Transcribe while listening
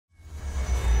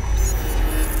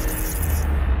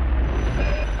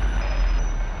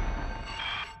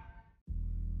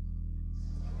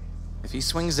If he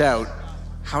swings out,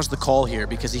 how's the call here?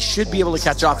 Because he should be able to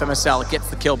catch off MSL, gets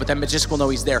the kill, but then Magisk will know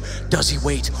he's there. Does he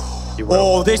wait?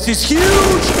 Oh, this is huge!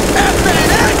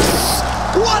 FNX!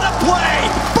 What a play!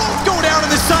 Both go down to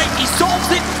the site, he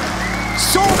solves it.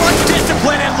 So much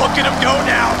discipline, and look at him go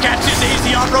now. Catches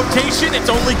easy on rotation. It's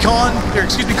only Config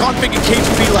and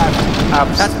KGB left.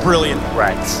 That's brilliant.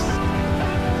 Right.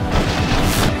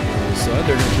 So they're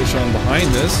going to push on behind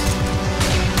this.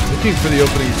 Looking for the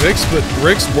opening Vix, but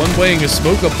Rick's one-waying his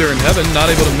smoke up there in heaven,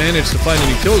 not able to manage to find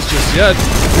any kills just yet.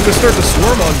 We're going to start to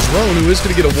swarm on Drone, who is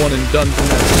going to get a one and done from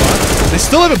that spot. They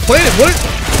still haven't played it. What?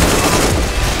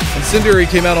 Incendiary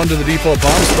came out onto the default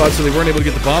bomb spot, so they weren't able to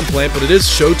get the bomb plant, but it is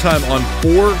showtime on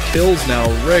 4 kills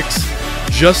now. Rick's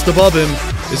just above him.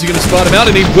 Is he going to spot him out?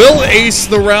 And he will ace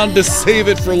the round to save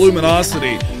it for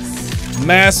Luminosity.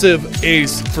 Massive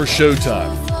ace for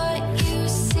Showtime.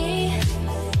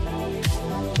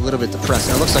 A little bit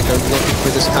depressing. It looks like they're looking for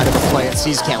this kind of a play, and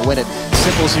C's can't win it.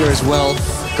 Simple's here as well.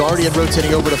 Guardian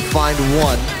rotating over to find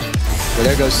one. Well,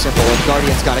 there goes Simple, and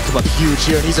Guardian's got to come up huge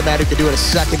here, and he's a man who can do it a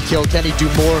second kill. Can he do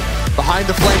more? Behind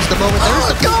the flames at the moment. There's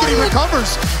the kill, he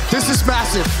recovers. This is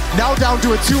massive. Now down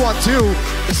to a 2-on-2.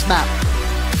 This map.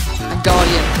 And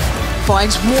Guardian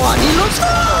finds one. He looks...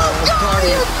 Oh,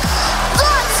 Guardian!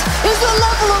 That is the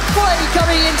level of play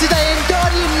coming in today, and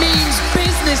Guardian means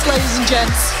business, ladies and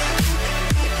gents.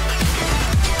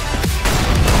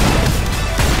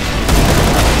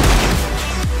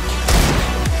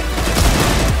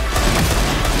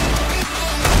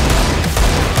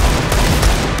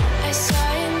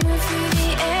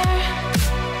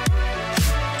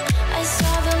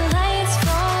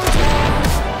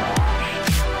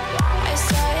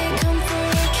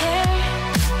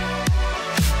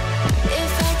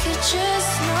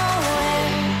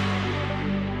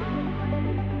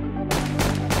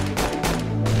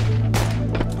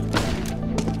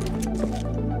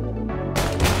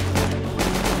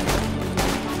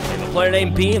 Player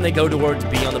named B, and they go towards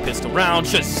B on the pistol round.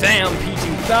 Shazam,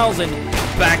 P2000,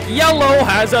 back yellow,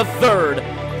 has a third.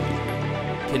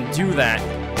 Can do that.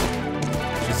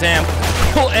 Shazam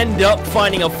will end up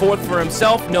finding a fourth for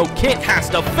himself. No kit, has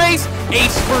to face.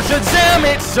 Ace for Shazam,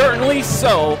 it's certainly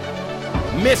so.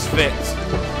 Misfits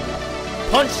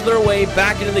punch their way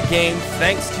back into the game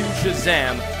thanks to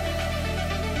Shazam.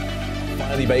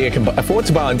 Finally, Vega can afford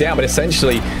to buy him down, but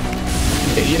essentially,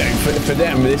 you know, for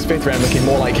them, this 5th round looking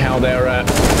more like how their,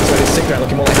 this 6th round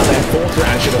looking more like how their 4th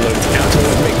round should have looked. Now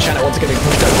towards Mick Channel, once again,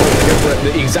 pushed out forward. They go for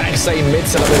the exact same mid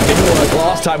setup that didn't work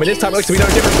last time, and this time it looks to be no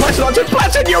different. Placid onto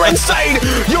Placid, you're insane!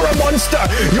 You're a monster!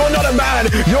 You're not a man!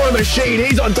 You're a machine!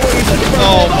 He's on 3, he's looking for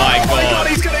Oh my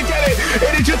god, he's gonna get it!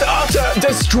 It is just utter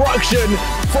destruction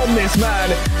from this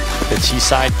man! The T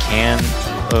side can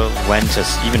went to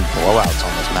even blowouts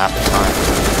on this map at times.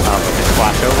 They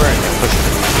flash over and they push,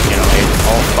 you know,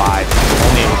 all 5,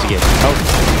 only able to get 2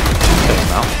 kills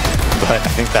now. But I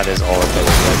think that is all of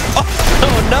those.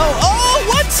 Oh no! Oh,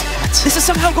 what? This is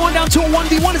somehow going down to a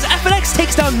 1v1 as FNX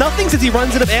takes down nothing since he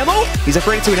runs out of ammo. He's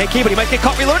afraid to an AK, but he might get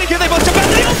caught reloading here. They both jump out,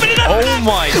 they open it up! Oh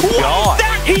my god! What is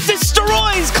that? He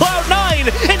destroys Cloud9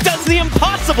 and does the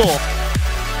impossible!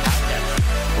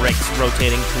 Rick's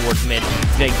rotating towards mid.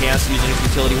 JKS using his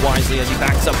utility wisely as he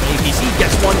backs up an APC.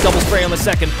 Gets 1, double spray on the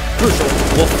second. Crucial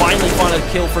will finally find a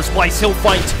kill for Splice. He'll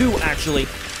find 2, actually.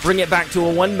 Bring it back to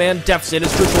a 1-man deficit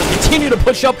as Crucial will continue to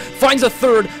push up. Finds a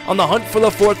 3rd on the hunt for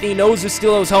the 4th. He knows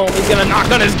Estilo's home. He's going to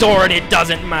knock on his door, and it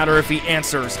doesn't matter if he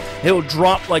answers. He'll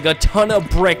drop like a ton of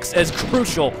bricks as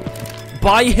Crucial,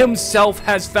 by himself,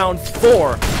 has found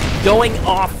 4. Going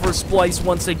off for Splice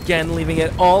once again, leaving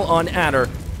it all on Adder.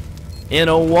 In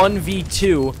a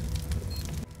 1v2,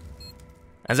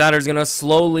 as Adder's gonna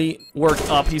slowly work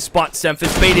up. He spots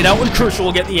Semphis, baited out, and Crucial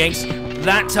will get the ace.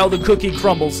 That's how the cookie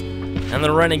crumbles, and the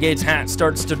Renegade's hat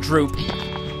starts to droop.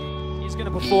 He's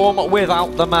gonna perform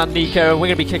without the man Niko, and we're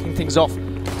gonna be kicking things off.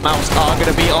 Mouse are going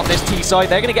to be on this T side.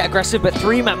 They're going to get aggressive, but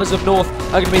 3 members of North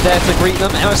are going to be there to greet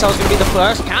them. MSL's going to be the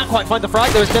first. Can't quite find the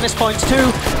frag, though, as Dennis finds 2.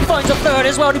 He finds a 3rd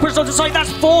as well, and he puts it onto side. That's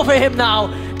 4 for him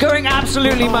now. Going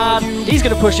absolutely mad. He's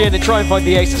going to push in and try and find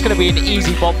the ace. It's going to be an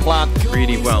easy bomb plan.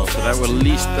 Really well, so that will at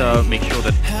least make sure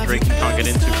that Drake can't get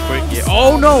in too quick. Yeah.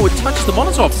 Oh no, it touches the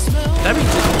Molotov. That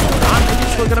means it's not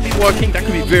still going to be working. That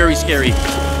could be very scary.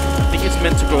 I think it's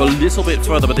meant to go a little bit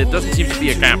further, but there doesn't seem to be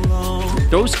a cap.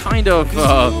 Those kind of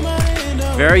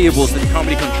variables that you can't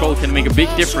really control can make a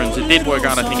big difference. It did work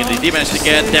out, I think, and they did manage to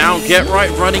get down, get right,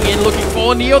 running in, looking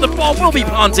for Neo. The bomb will be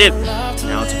planted.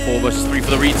 Now it's a 4 versus 3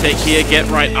 for the retake here. Get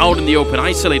right out in the open,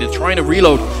 isolated, trying to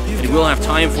reload, and he will have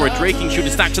time for it. Draken shoot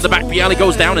his stack to the back. Bialy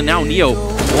goes down, and now Neo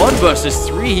 1 versus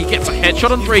 3. He gets a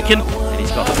headshot on Draken, and he's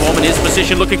He's got the bomb in his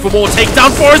position, looking for more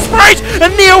takedown for his sprite,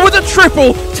 and Neo with a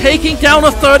triple, taking down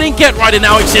a third in Get Right, and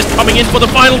now Exist coming in for the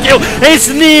final kill.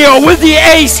 It's Neo with the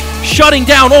ace, shutting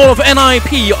down all of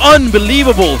NIP.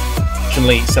 Unbelievable.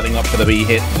 Setting up for the B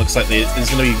hit. Looks like there's going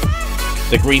to be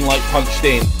the green light punched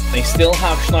in. They still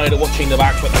have Schneider watching the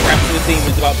back, but the rest of the team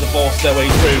is about to force their way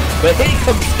through. But here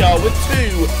comes Scar with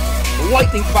 2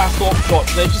 lightning fast off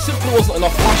shots. There just simply wasn't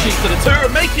enough flashes to deter,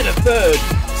 making a third.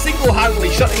 Single-handedly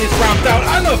shutting his round down,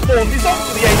 and a fourth. He's on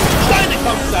to the ace. Schneider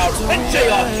comes out, and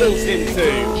JR kills him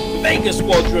too. Vegas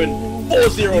Squadron,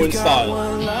 4-0 in style.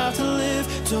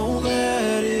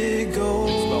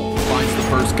 Finds the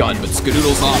first gun, but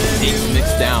Skadoodle's off, takes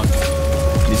Mix down.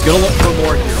 He's gonna look for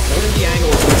more here, holding the angle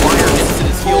as the fire hits at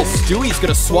his heels. Stewie's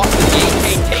gonna swap to the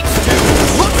AK, takes 2.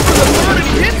 Looks for the third, and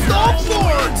he hits the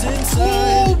offboard!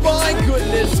 Oh my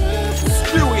goodness!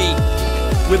 Stewie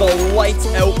with a lights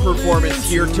out performance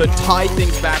here to tie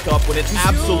things back up when it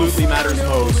absolutely matters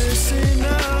most.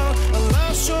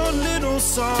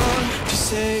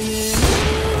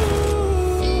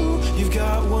 You've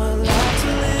got one life to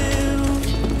live.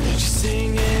 She's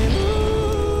singing,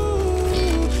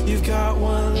 ooh, you've got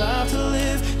one life to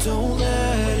live. Don't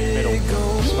let it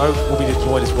go. Smoke will be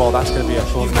deployed as well. That's going to be a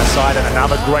thorn on their side. And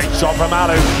another great shot from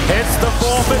Alu. Hits the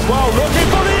 4th as well. Looking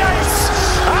for the ace.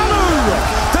 Alu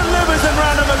delivers in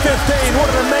round number 15. What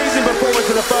an amazing performance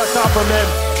in the first half from him.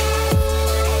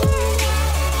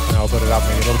 I'll put it up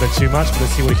maybe a little bit too much, but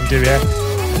let's see what he can do here.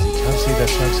 As you can see,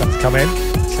 there's Smoke starting to come in.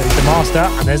 So he's the master,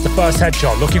 and there's the first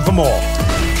headshot. Looking for more.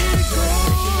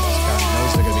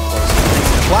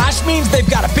 Flash means they've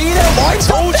got to beat him. I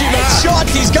told you, man.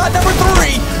 Shots. He's got number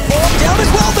 3. Bomb down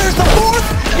as well. There's the 4th.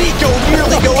 Niko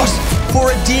nearly goes for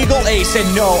a deagle ace.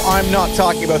 And no, I'm not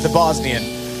talking about the Bosnian.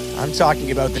 I'm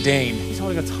talking about the Dane. He's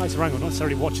holding a tighter angle, not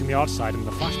necessarily watching the outside. And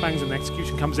the flashbangs and the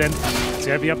execution comes in. It's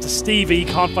going to be up to Stevie.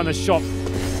 Can't find the shot.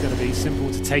 It's going to be simple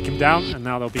to take him down. And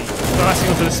now they'll be bursting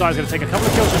onto the side. He's going to take a couple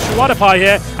of kills from Shuadapai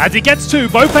here. And he gets 2.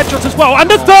 Both headshots as well. And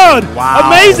the 3rd. Wow.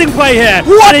 Amazing play here.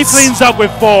 What? And he cleans up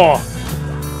with 4.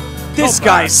 This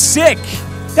guy's sick.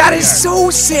 That is so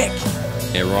sick.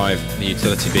 They arrive, the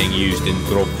utility being used in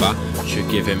Groppa should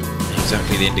give him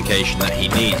exactly the indication that he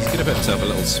needs. He's going to put himself a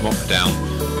little smoke down,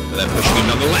 but they're pushing him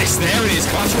nonetheless. There it is.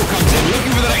 Clashwell comes in,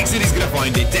 looking for the exit. He's going to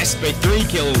find it. Despe, 3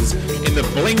 kills in the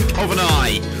blink of an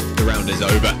eye. The round is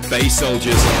over. FaZe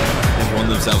soldiers have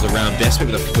won themselves a round. Despe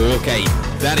with a 4K.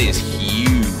 That is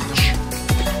huge.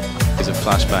 Because of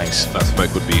flashbangs, that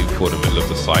smoke would be for the middle of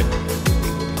the site.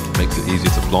 Makes it easier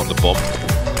to plant the bomb.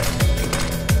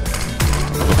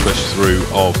 The push through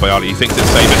of Bayali. He thinks it's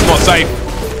safe. It's not safe.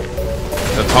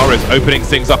 Natara is opening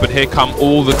things up, and here come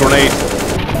all the grenades.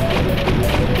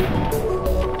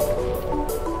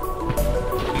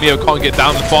 Neo can't get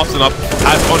down fast enough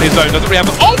as on his own. Doesn't really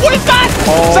have. Oh, what is that?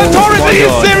 Oh, Santoris, are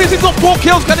you serious? He's got 4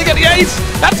 kills. Can he get the ace?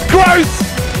 That's gross.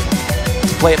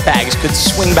 Play it bags could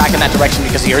swing back in that direction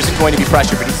because here isn't going to be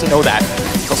pressure, but he needs to know that.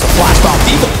 He's also flash bomb.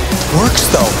 Eagle works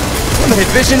though.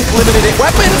 Limited vision, limited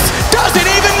weapons. Doesn't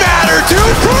even matter.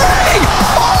 dupreeh!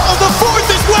 Oh, the 4th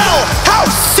as well. How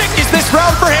sick is this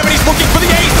round for him? And he's looking for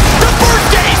the ace. The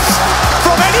first ace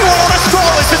from anyone on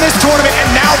Astralis in this tournament, and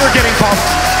now they're getting pumped.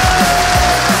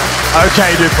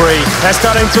 Okay, dupreeh. They're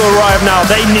starting to arrive now.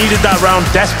 They needed that round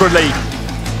desperately.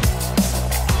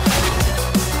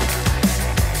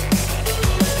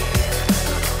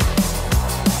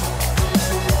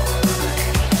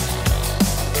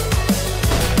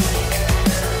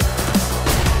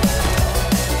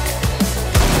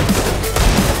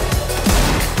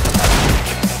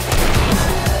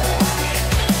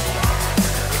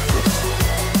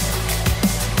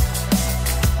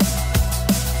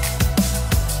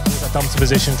 Dumps the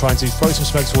position, trying to throw some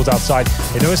smoke towards outside.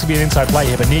 They know it's going to be an inside play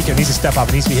here, but Niko needs to step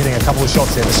up and needs to be hitting a couple of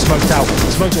shots here. The smoke's out,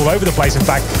 smoke's all over the place, in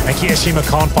fact, and Kiyashima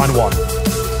can't find one.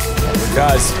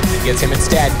 Does. Gets him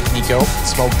instead. Niko,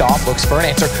 smoked off, looks for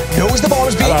an answer. Knows the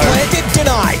bomb is being planted,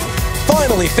 denied.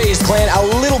 Finally, FaZe Clan a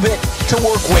little bit to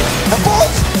work with. Above,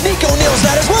 Niko nails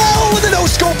that as well with a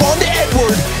no-scope on to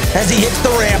Edward as he hits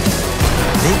the ramp.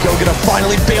 Niko gonna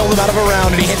finally bail them out of a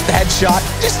round, and he hits the headshot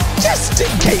just in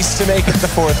case to make it the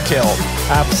 4th kill.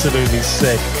 Absolutely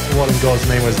sick. What in God's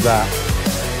name was that?